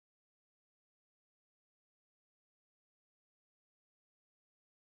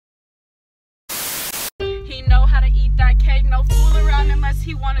no fool around unless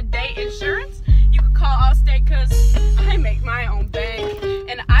he wanna date insurance. You could call Allstate cause I make my own bank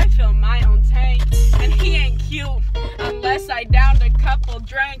and I fill my own tank. And he ain't cute unless I downed a couple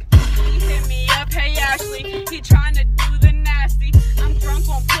drink. He hit me up, hey Ashley, he trying to do the nasty. I'm drunk,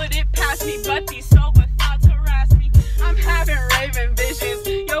 won't put it past me, but these sober thoughts harass me. I'm having raving visions,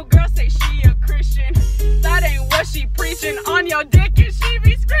 yo girl say she a Christian. That ain't what she preaching, on your dick and she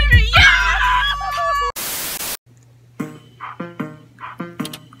be screaming, yeah!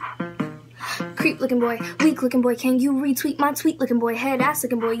 Creep looking boy, weak looking boy, can you retweet my tweet looking boy, head ass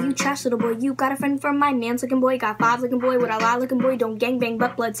looking boy, you trash little boy, you got a friend from my man's looking boy, got 5 looking boy, would I lie looking boy, don't gangbang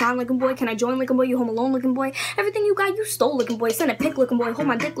but blood sign looking boy, can I join looking boy, you home alone looking boy, everything you got you stole looking boy, send a pic looking boy, hold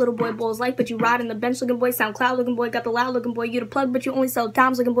my dick little boy, balls like but you ride in the bench looking boy, SoundCloud looking boy, got the loud looking boy, you the plug but you only sell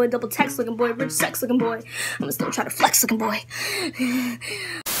dimes looking boy, double text looking boy, rich sex looking boy, I'ma still try to flex looking boy.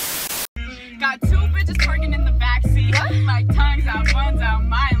 Got 2 bitches twerking in the backseat, like tongues out, buns out,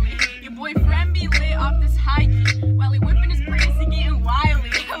 Miley. Your boyfriend be lit off this high key, while he whipping his pants, he getting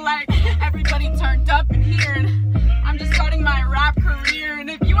wily. Like everybody turned up in here, and I'm just starting my rap career. And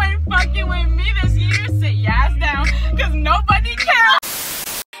if you ain't fucking with me this year, sit your ass down, cause nobody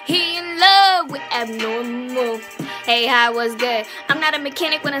cares. He in love with abnormal. Hey, hi, what's good? I'm not a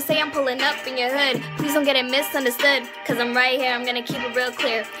mechanic when I say I'm pulling up in your hood. Please don't get it misunderstood, cause I'm right here, I'm gonna keep it real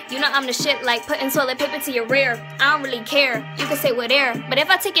clear. You know I'm the shit, like putting toilet paper to your rear. I don't really care, you can say what air, but if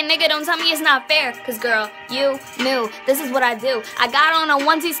I take a nigga, don't tell me it's not fair. Cause girl, you knew, this is what I do. I got on a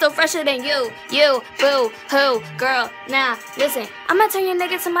onesie still fresher than you. You, boo, who, girl, nah, listen. I'ma turn your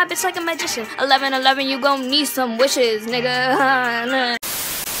nigga to my bitch like a magician. 11-11, you gon' need some wishes, nigga.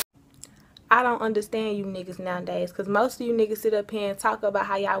 I don't understand you niggas nowadays, because most of you niggas sit up here and talk about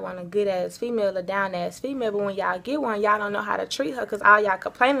how y'all want a good ass female or down ass female, but when y'all get one, y'all don't know how to treat her, because all y'all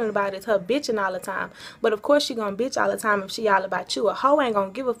complaining about is her bitching all the time. But of course she gonna bitch all the time if she all about you. A hoe ain't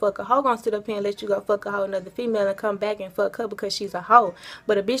gonna give a fuck. A hoe gonna sit up here and let you go fuck a whole another female and come back and fuck her because she's a hoe.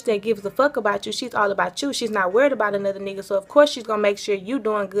 But a bitch that gives a fuck about you, she's all about you. She's not worried about another nigga, so of course she's gonna make sure you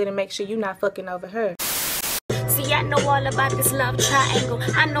doing good and make sure you not fucking over her. See, I know all about this love triangle.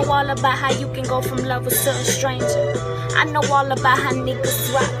 I know all about how you can go from lover to a stranger. I know all about how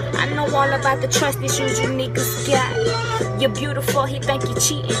niggas rock. I know all about the trust issues you niggas got. You're beautiful, he think you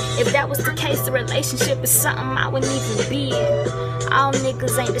cheating. If that was the case, the relationship is something I wouldn't even be in. All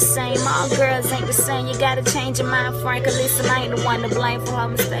niggas ain't the same, all girls ain't the same. You gotta change your mind, Frank. Listen, I ain't the one to blame for her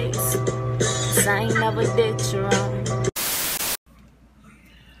mistakes, cause I ain't never did you wrong.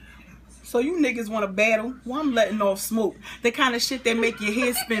 So you niggas want to battle? Well, I'm letting off smoke. The kind of shit that make your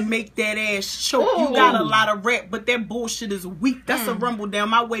head spin, make that ass choke. Ooh. You got a lot of rap, but that bullshit is weak. That's a rumble down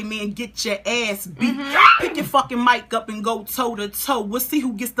my way, man. Get your ass beat. Pick your fucking mic up and go toe to toe. We'll see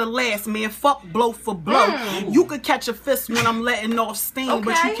who gets the last, man. Fuck blow for blow. You could catch a fist when I'm letting off steam,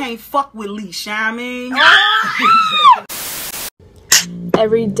 but you can't fuck with Leash, you know what I mean?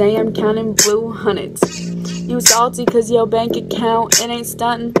 Every day I'm counting blue hundreds. You salty cause your bank account, it ain't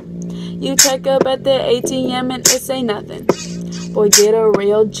stunting. You check up at the ATM and it say nothing. Boy, get a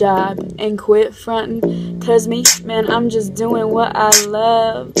real job and quit fronting. Cause me, man, I'm just doing what I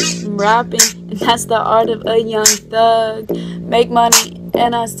love. I'm rapping, and that's the art of a young thug. Make money,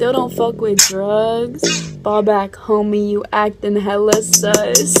 and I still don't fuck with drugs. Fall back, homie, you acting hella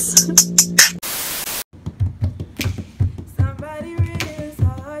sus.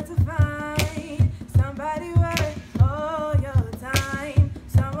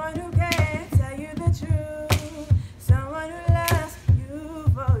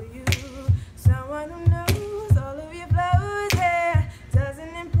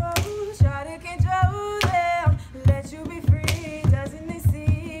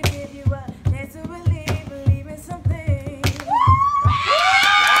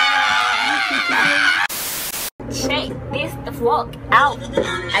 Walk out.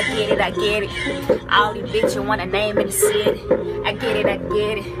 I get it. All these bitches wanna name in the city. I get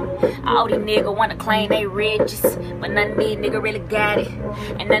it. All these niggas wanna claim they riches, but none of these niggas really got it,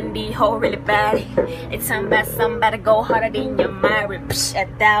 and none of these hoes really bad it. They talking about somebody go harder than your marriage. Psh, I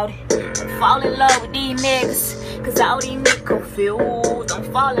doubt it. Don't fall in love with these niggas, cause all these niggas confused. Don't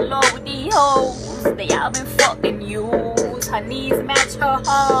fall in love with these hoes, they all been fucking used. Her knees match her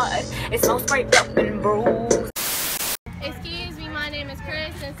heart, it's so scraped up and bruised. Excuse me, my name is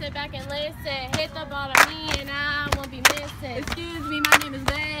Chris. listen, sit back and listen. Hit the ball on me and I won't be missing. Excuse me, my name is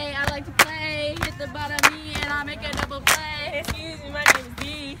Bay. I like to play. Hit the ball on me and I make a double play. Excuse me, my name is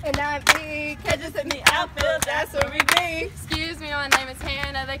D. And I'm E. Catch us in the outfield, that's what we be. Excuse me, my name is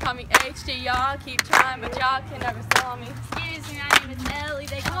Hannah. They call me HG. Y'all keep trying, but y'all can never sell me. Excuse me, my name is Ellie.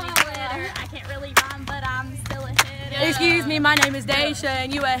 They call me Glitter. I can't really rhyme, but I'm still a hitter. Excuse me, my name is Daisha,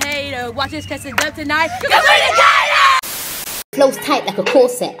 and you a hater. Watch us catch it up tonight. Flows tight like a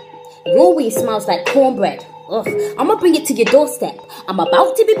corset. Your weed smells like cornbread. Ugh, I'ma bring it to your doorstep. I'm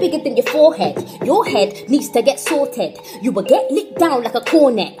about to be bigger than your forehead. Your head needs to get sorted. You will get licked down like a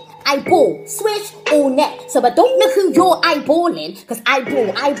cornet. Eyeball, swish, all net. So I don't know who you're eyeballing. Cause eyeball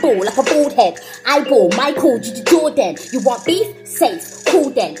like a bald head. Eyeball, Michael, Jordan. You want beef? Safe,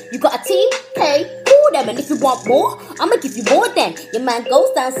 cool then. You got a team? Pay, call them. And if you want more, I'ma give you more then. Your man goes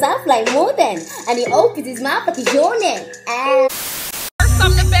down south like more than. And he opens his mouth like he's yawning.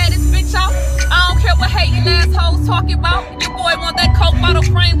 I'm the baddest bitch out. I don't care what hating assholes talking about. Your boy want that Coke bottle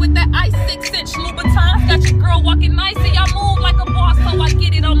frame with that ice 6-inch Louboutin. Got your girl walking nice and y'all move like a boss, so I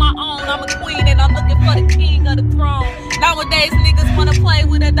get it on my own. I'm a queen and I'm looking for the king of the throne. Nowadays niggas wanna play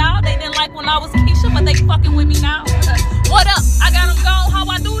with a doll. They didn't like when I was Keisha, but they fucking with me now. What up? I got them gone. How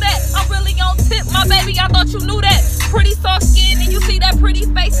I do that? I'm really on tip, my baby. I thought you knew that. Pretty soft skin and you see that pretty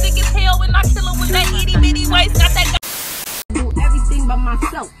face thick as hell when I kill her with that itty bitty waist. Got that. Everything by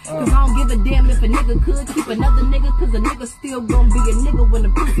myself, cause I don't give a damn if a nigga could keep another nigga, cause a nigga still gon' be a nigga when the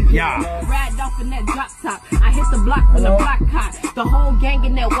pussy ride off in that drop top. I hit the block when the block hot. The whole gang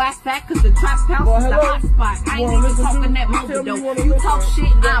in that Wi-Fi, cause the trap house is the hot spot. I ain't even talking that mobile though. You talk shit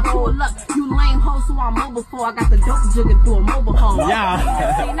and I pull up. You lame hoes who I'm mobile for. I got the dope jugging through a mobile home.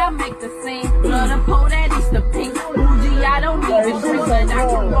 I make the scene. Blood and pour that is the pink. Bougie, I don't need the drink, but I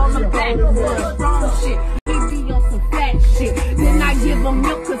can roll them back for the strong shit. Then I give him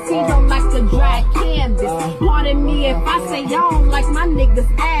milk cause he don't like the dry canvas. Pardon me if I say y'all don't like my niggas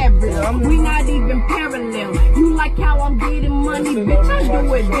average. We not even parallel. You like how I'm getting money, bitch, I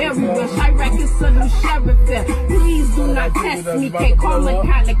do it very well. Chirac is a new sheriff. Please do not test me, can't call me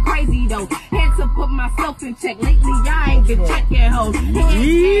kinda crazy though. Had to put myself in check. Lately I ain't been checking hoes.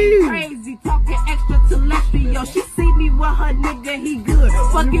 Head crazy, talking extraterrestrial. She see me with her nigga, he good.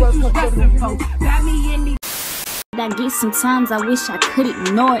 Fuck is you stressing for? Got me in these. I get sometimes I wish I could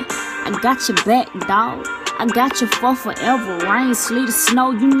ignore it. I got your back, dog. I got you for forever. Rain, sleet, or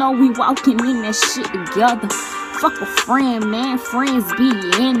snow. You know we walking in that shit together. Fuck a friend, man. Friends be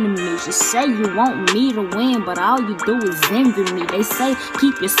your enemies. You say you want me to win, but all you do is envy me. They say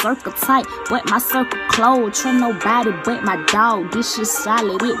keep your circle tight, but my circle closed. Trust nobody but my dog. This shit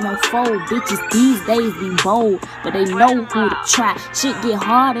solid, it won't fold. Bitches these days be bold, but they know who to try. Shit get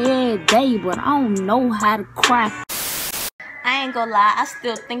hard every day, but I don't know how to cry. I ain't gonna lie, I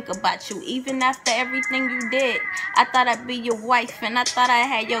still think about you, even after everything you did. I thought I'd be your wife, and I thought I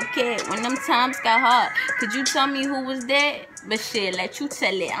had your kid. When them times got hard, could you tell me who was dead? But shit, let you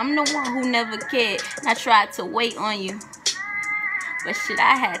tell it, I'm the one who never cared. And I tried to wait on you, but shit,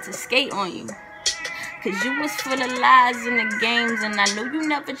 I had to skate on you. Cause you was full of lies in the games, and I know you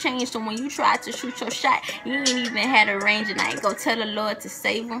never changed. So when you tried to shoot your shot, you ain't even had a range, and I ain't gonna tell the Lord to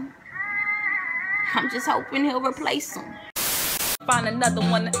save him. I'm just hoping he'll replace him. Find another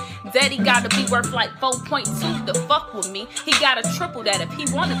one. Daddy gotta be worth like 4.2 to fuck with me. He gotta triple that if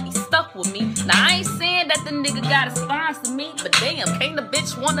he wanna be stuck with me. Now I ain't saying that the nigga gotta sponsor me, but damn, can't the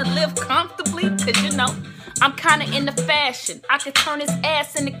bitch wanna live comfortably? Cause you know, I'm kinda into fashion. I can turn his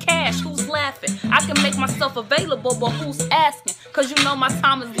ass into cash. Who's laughing? I can make myself available, but who's asking? Cause you know my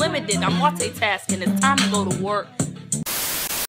time is limited. I'm multitasking. It's time to go to work.